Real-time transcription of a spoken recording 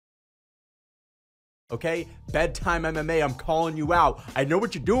okay? Bedtime MMA, I'm calling you out. I know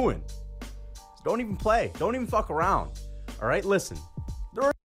what you're doing. Don't even play. Don't even fuck around. All right, listen.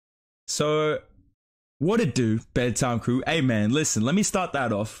 So, what it do, Bedtime Crew? Hey man, listen, let me start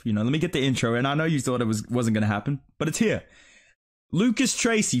that off. You know, let me get the intro, and I know you thought it wasn't gonna happen, but it's here.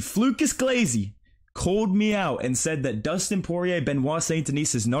 LucasTracy, Flucus Glazy, called me out and said that Dustin Poirier, Benoit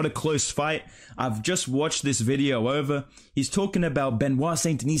Saint-Denis is not a close fight. I've just watched this video over. He's talking about Benoit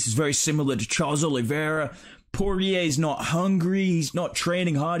Saint-Denis is very similar to Charles Oliveira. Poirier is not hungry. He's not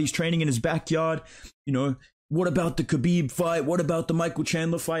training hard. He's training in his backyard. You know, what about the Khabib fight? What about the Michael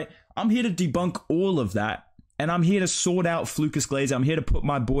Chandler fight? I'm here to debunk all of that. And I'm here to sort out Flucus Glazy. I'm here to put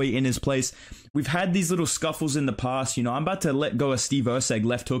my boy in his place. We've had these little scuffles in the past. You know, I'm about to let go of Steve Erceg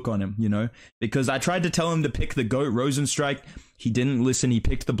left hook on him, you know, because I tried to tell him to pick the GOAT Rosenstrike. He didn't listen. He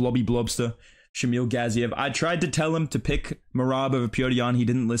picked the Blobby Blobster, Shamil Gaziev. I tried to tell him to pick Marab over Petr Yan. He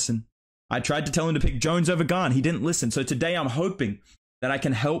didn't listen. I tried to tell him to pick Jones over Gane. He didn't listen. So today I'm hoping that I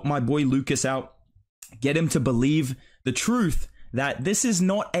can help my boy Lucas out, get him to believe the truth that this is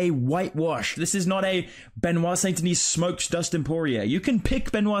not a whitewash. This is not a Benoit Saint-Denis smokes Dustin Poirier. You can pick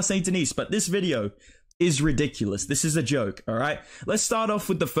Benoit Saint-Denis, but this video is ridiculous. This is a joke, all right? Let's start off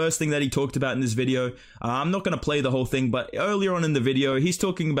with the first thing that he talked about in this video. I'm not going to play the whole thing, but earlier on in the video, he's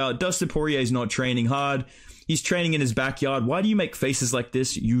talking about Dustin Poirier is not training hard. He's training in his backyard. Why do you make faces like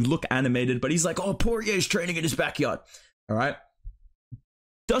this? You look animated, but he's like, oh, Poirier is training in his backyard, all right?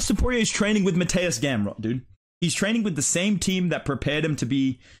 Dustin Poirier is training with Mateusz Gamrot, dude. He's training with the same team that prepared him to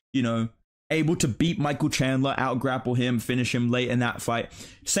be, you know, able to beat Michael Chandler, out-grapple him, finish him late in that fight.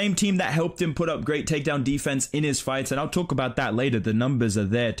 Same team that helped him put up great takedown defense in his fights, and I'll talk about that later. The numbers are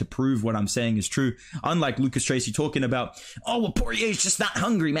there to prove what I'm saying is true. Unlike LucasTracy talking about, oh, well, Poirier's just not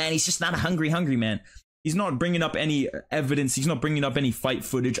hungry, man. He's just not a hungry man. He's not bringing up any evidence. He's not bringing up any fight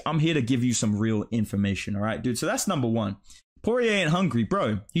footage. I'm here to give you some real information, all right, dude? So that's number one. Poirier ain't hungry,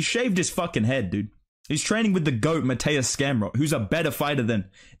 bro. He shaved his fucking head, dude. He's training with the GOAT, Mateusz Gamrot, who's a better fighter than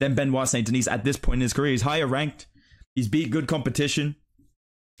Benoit Saint-Denis at this point in his career. He's higher ranked. He's beat good competition.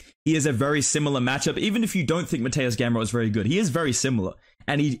 He is a very similar matchup. Even if you don't think Mateusz Gamrot is very good, he is very similar.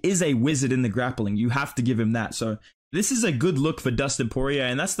 And he is a wizard in the grappling. You have to give him that. So this is a good look for Dustin Poirier,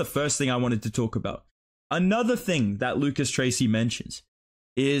 and that's the first thing I wanted to talk about. Another thing that LucasTracy mentions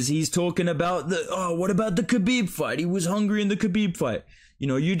is he's talking about what about the Khabib fight? He was hungry in the Khabib fight. You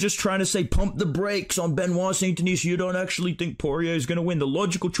know, you're just trying to say pump the brakes on Benoit Saint-Denis. You don't actually think Poirier is going to win. The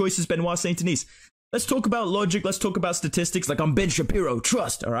logical choice is Benoit Saint-Denis. Let's talk about logic. Let's talk about statistics. Like, I'm Ben Shapiro.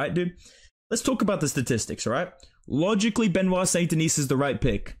 Trust. All right, dude? Let's talk about the statistics, all right? Logically, Benoit Saint-Denis is the right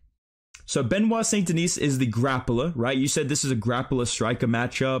pick. So Benoit Saint-Denis is the grappler, right? You said this is a grappler-striker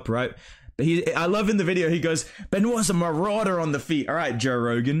matchup, right? I love in the video, he goes, Benoit's a marauder on the feet. All right, Joe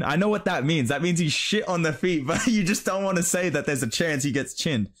Rogan. I know what that means. That means he's shit on the feet, but you just don't want to say that there's a chance he gets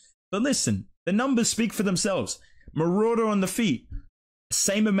chinned. But listen, the numbers speak for themselves. Marauder on the feet.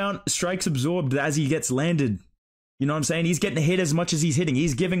 Same amount strikes absorbed as he gets landed. You know what I'm saying? He's getting hit as much as he's hitting.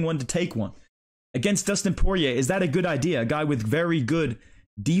 He's giving one to take one. Against Dustin Poirier, is that a good idea? A guy with very good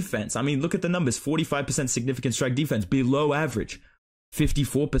defense. I mean, look at the numbers. 45% significant strike defense. Below average.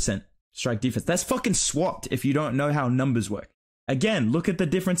 54%. Strike defense. That's fucking swapped if you don't know how numbers work. Again, look at the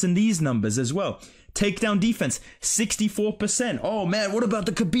difference in these numbers as well. Takedown defense, 64%. Oh man, what about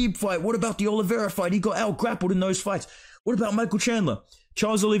the Khabib fight? What about the Oliveira fight? He got out-grappled in those fights. What about Michael Chandler?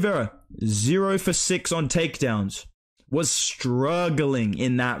 Charles Oliveira, 0 for 6 on takedowns. Was struggling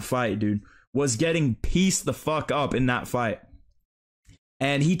in that fight, dude. Was getting pieced the fuck up in that fight.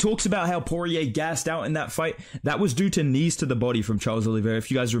 And he talks about how Poirier gassed out in that fight. That was due to knees to the body from Charles Oliveira.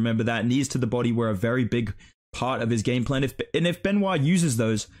 If you guys remember that, knees to the body were a very big part of his game plan. If Benoit uses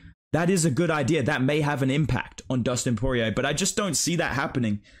those, that is a good idea. That may have an impact on Dustin Poirier. But I just don't see that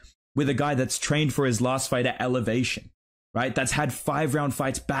happening with a guy that's trained for his last fight at elevation. Right? That's had 5-round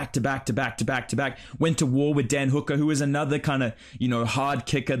fights back to back to back to back to back. Went to war with Dan Hooker, who is another kind of, you know, hard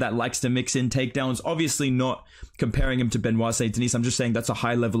kicker that likes to mix in takedowns. Obviously not comparing him to Benoit Saint-Denis. I'm just saying that's a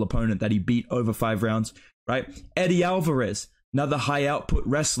high-level opponent that he beat over 5 rounds, right? Eddie Alvarez, another high-output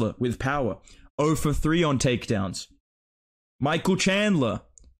wrestler with power. 0 for 3 on takedowns. Michael Chandler,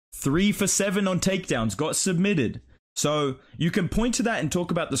 3 for 7 on takedowns, got submitted. So you can point to that and talk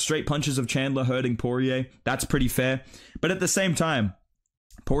about the straight punches of Chandler hurting Poirier. That's pretty fair. But at the same time,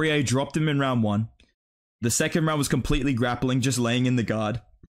 Poirier dropped him in round 1. The second round was completely grappling, just laying in the guard.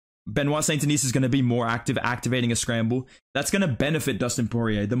 Benoit Saint-Denis is going to be more active, activating a scramble. That's going to benefit Dustin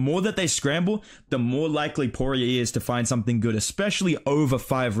Poirier. The more that they scramble, the more likely Poirier is to find something good, especially over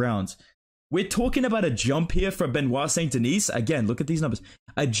 5 rounds. We're talking about a jump here for Benoit Saint Denis. Again, look at these numbers.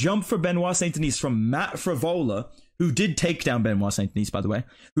 A jump for Benoit Saint Denis from Matt Frivola, who did take down Benoit Saint Denis, by the way,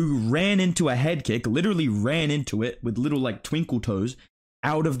 who ran into a head kick, literally ran into it with little like twinkle toes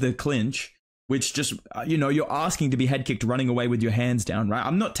out of the clinch, which just, you know, you're asking to be head kicked running away with your hands down, right?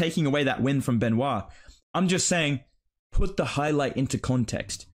 I'm not taking away that win from Benoit. I'm just saying, put the highlight into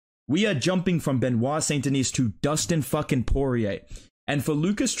context. We are jumping from Benoit Saint Denis to Dustin fucking Poirier. And for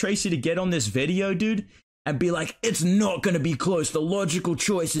LucasTracy to get on this video, dude, and be like, it's not going to be close. The logical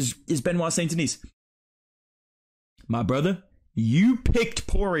choice is Benoit Saint Denis. My brother, you picked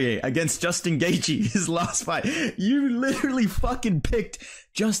Poirier against Justin Gaethje his last fight. You literally fucking picked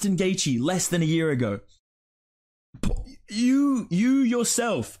Justin Gaethje less than a year ago. You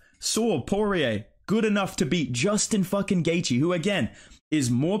yourself saw Poirier good enough to beat Justin fucking Gaethje, who again is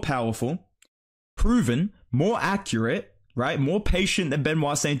more powerful, proven, more accurate, right? More patient than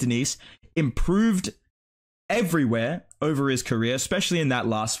Benoit Saint Denis, improved everywhere over his career, especially in that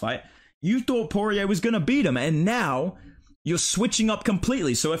last fight. You thought Poirier was going to beat him, and now you're switching up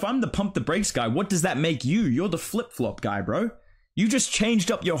completely. So if I'm the pump the brakes guy, what does that make you? You're the flip-flop guy, bro. You just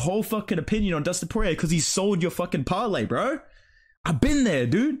changed up your whole fucking opinion on Dustin Poirier because he sold your fucking parlay, bro. I've been there,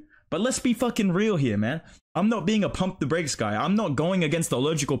 dude. But let's be fucking real here, man. I'm not being a pump the brakes guy. I'm not going against the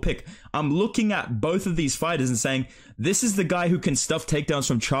logical pick. I'm looking at both of these fighters and saying, this is the guy who can stuff takedowns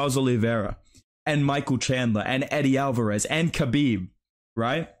from Charles Oliveira and Michael Chandler and Eddie Alvarez and Khabib,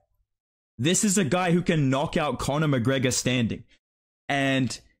 right? This is a guy who can knock out Conor McGregor standing.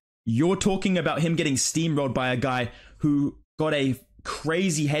 And you're talking about him getting steamrolled by a guy who got a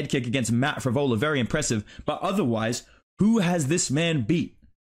crazy head kick against Matt Frivola. Very impressive. But otherwise, who has this man beat?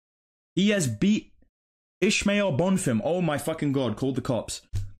 He has beat Ishmael Bonfim. Oh my fucking god, call the cops.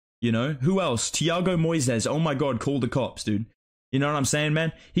 You know, who else? Thiago Moises. Oh my god, call the cops, dude. You know what I'm saying,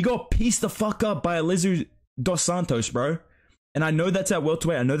 man? He got pieced the fuck up by Elizu Dos Santos, bro. And I know that's at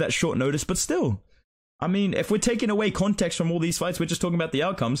welterweight. I know that's short notice, but still. I mean, if we're taking away context from all these fights, we're just talking about the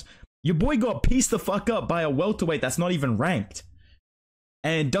outcomes. Your boy got pieced the fuck up by a welterweight that's not even ranked.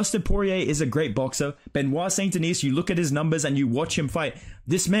 And Dustin Poirier is a great boxer. Benoit Saint Denis, you look at his numbers and you watch him fight.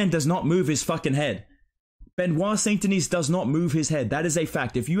 This man does not move his fucking head. Benoit Saint Denis does not move his head. That is a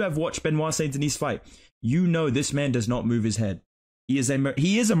fact. If you have watched Benoit Saint Denis fight, you know this man does not move his head. He is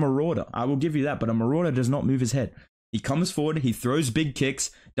a marauder. I will give you that. But a marauder does not move his head. He comes forward. He throws big kicks.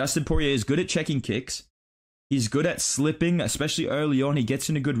 Dustin Poirier is good at checking kicks. He's good at slipping, especially early on. He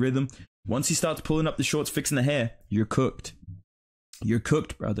gets in a good rhythm. Once he starts pulling up the shorts, fixing the hair, you're cooked. You're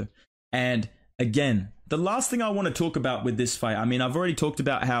cooked, brother. And again, the last thing I want to talk about with this fight, I mean, I've already talked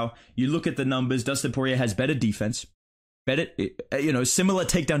about how you look at the numbers. Dustin Poirier has better defense, better, you know, similar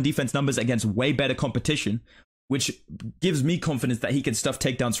takedown defense numbers against way better competition, which gives me confidence that he can stuff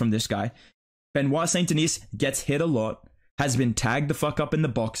takedowns from this guy. Benoit Saint Denis gets hit a lot, has been tagged the fuck up in the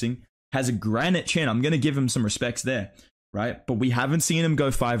boxing, has a granite chin. I'm going to give him some respects there, right? But we haven't seen him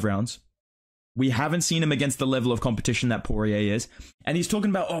go 5 rounds. We haven't seen him against the level of competition that Poirier is. And he's talking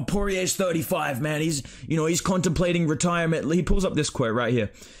about, oh, Poirier's 35, man. He's contemplating retirement. He pulls up this quote right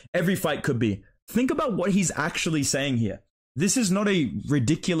here. Every fight could be. Think about what he's actually saying here. This is not a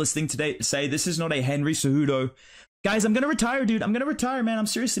ridiculous thing to say. This is not a Henry Cejudo. Guys, I'm going to retire, dude. I'm going to retire, man. I'm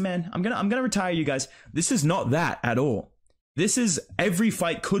seriously, man. I'm going to retire, you guys. This is not that at all. This is every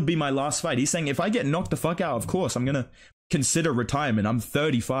fight could be my last fight. He's saying if I get knocked the fuck out, of course, I'm going to consider retirement. I'm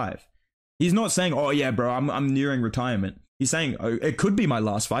 35. He's not saying, oh yeah, bro, I'm nearing retirement. He's saying, oh, it could be my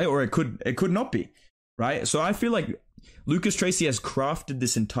last fight or it could not be, right? So I feel like LucasTracy has crafted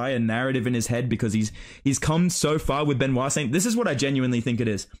this entire narrative in his head because he's come so far with Benoit Saint. This is what I genuinely think it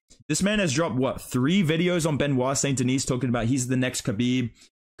is. This man has dropped, what, 3 videos on Benoit Saint Denis talking about he's the next Khabib,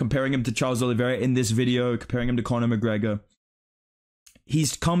 comparing him to Charles Oliveira in this video, comparing him to Conor McGregor.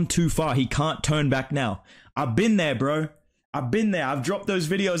 He's come too far. He can't turn back now. I've been there, bro. I've been there. I've dropped those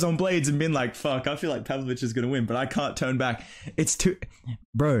videos on Blades and been like, fuck, I feel like Pavlovich is going to win, but I can't turn back. It's too...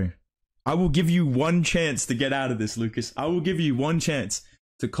 Bro, I will give you one chance to get out of this, Lucas. I will give you one chance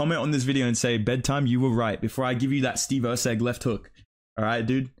to comment on this video and say, bedtime, you were right, before I give you that Steve Erceg left hook. All right,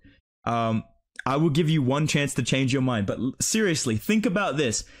 dude? I will give you one chance to change your mind. But seriously, think about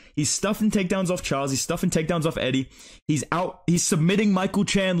this. He's stuffing takedowns off Charles. He's stuffing takedowns off Eddie. He's submitting Michael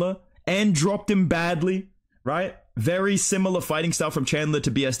Chandler and dropped him badly, right? Very similar fighting style from Chandler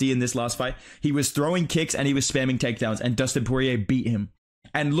to BSD in this last fight. He was throwing kicks and he was spamming takedowns, and Dustin Poirier beat him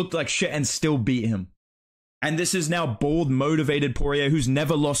and looked like shit and still beat him. And this is now bald, motivated Poirier, who's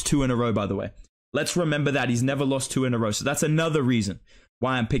never lost 2 in a row, by the way. Let's remember that. He's never lost 2 in a row. So that's another reason.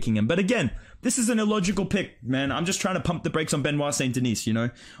 why I'm picking him. But again, this is an illogical pick, man. I'm just trying to pump the brakes on Benoit Saint Denis, you know?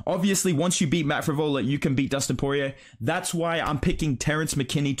 Obviously, once you beat Matt Frivola, you can beat Dustin Poirier. That's why I'm picking Terrence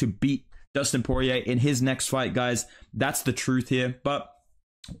McKinney to beat Dustin Poirier in his next fight, guys. That's the truth here. But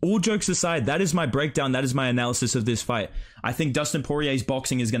all jokes aside, that is my breakdown. That is my analysis of this fight. I think Dustin Poirier's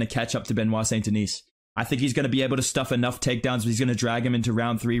boxing is going to catch up to Benoit Saint Denis. I think he's going to be able to stuff enough takedowns. He's going to drag him into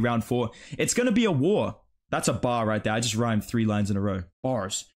round 3, round 4. It's going to be a war. That's a bar right there. I just rhymed 3 lines in a row.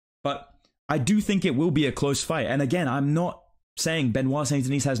 Bars. But I do think it will be a close fight. And again, I'm not saying Benoit Saint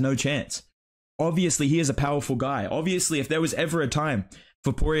Denis has no chance. Obviously, he is a powerful guy. Obviously, if there was ever a time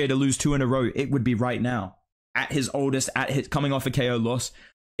for Poirier to lose 2 in a row, it would be right now. At his oldest, coming off a KO loss.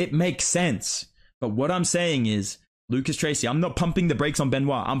 It makes sense. But what I'm saying is, LucasTracy, I'm not pumping the brakes on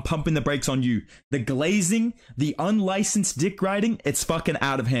Benoit. I'm pumping the brakes on you. The glazing, the unlicensed dick riding, it's fucking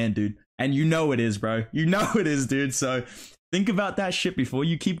out of hand, dude. And you know it is, bro. You know it is, dude. So think about that shit before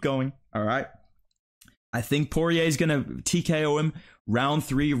you keep going, all right? I think Poirier is going to TKO him round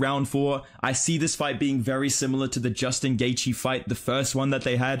 3, round 4. I see this fight being very similar to the Justin Gaethje fight, the first one that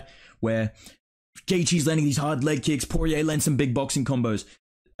they had, where Gaethje's landing these hard leg kicks, Poirier lands some big boxing combos.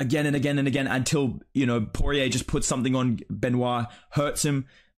 Again and again and again until, you know, Poirier just puts something on Benoit, hurts him,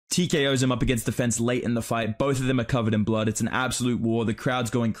 TKOs him up against the fence late in the fight. Both of them are covered in blood. It's an absolute war. The crowd's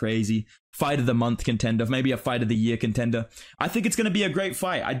going crazy. Fight of the month contender, maybe a fight of the year contender. I think it's going to be a great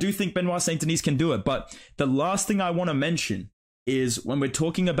fight. I do think Benoit Saint Denis can do it. But the last thing I want to mention is when we're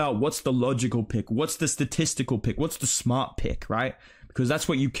talking about what's the logical pick, what's the statistical pick, what's the smart pick, right? Because that's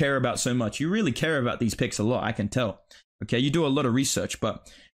what you care about so much. You really care about these picks a lot, I can tell. Okay, you do a lot of research, but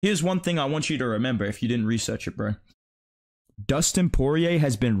here's one thing I want you to remember if you didn't research it, bro. Dustin Poirier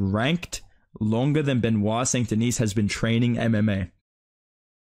has been ranked longer than Benoit Saint Denis has been training MMA.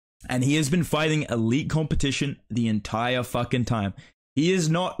 And he has been fighting elite competition the entire fucking time. He is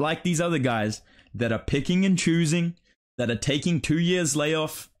not like these other guys that are picking and choosing, that are taking 2 years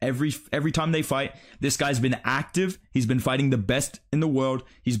layoff every time they fight. This guy's been active. He's been fighting the best in the world.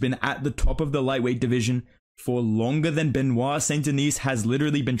 He's been at the top of the lightweight division for longer than Benoit Saint Denis has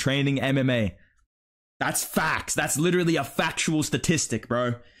literally been training MMA. That's facts. That's literally a factual statistic,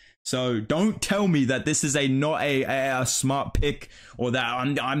 bro. So don't tell me that this is not a smart pick, or that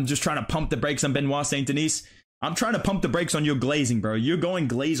I'm just trying to pump the brakes on Benoit Saint Denis. I'm trying to pump the brakes on your glazing, bro. You're going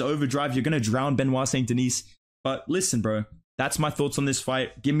glaze overdrive. You're going to drown Benoit Saint Denis. But listen, bro, that's my thoughts on this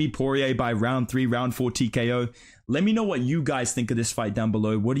fight. Give me Poirier by round 3, round 4 TKO. Let me know what you guys think of this fight down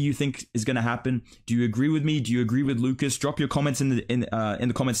below. What do you think is going to happen? Do you agree with me? Do you agree with Lucas? Drop your comments in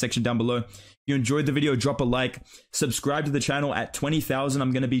the comments section down below. If you enjoyed the video, drop a like. Subscribe to the channel. At 20,000,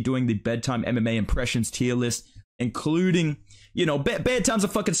 I'm going to be doing the bedtime MMA impressions tier list, including, you know, Bedtime's a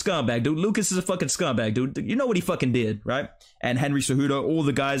fucking scumbag, dude. Lucas is a fucking scumbag, dude. You know what he fucking did, right? And Henry Cejudo, all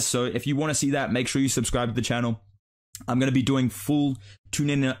the guys. So if you want to see that, make sure you subscribe to the channel. I'm going to be doing full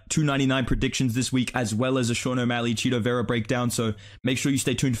 299 predictions this week, as well as a Sean O'Malley Cheeto Vera breakdown. So make sure you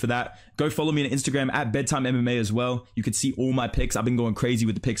stay tuned for that. Go follow me on Instagram at Bedtime MMA as well. You can see all my picks. I've been going crazy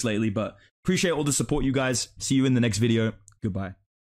with the picks lately, but appreciate all the support, you guys. See you in the next video. Goodbye.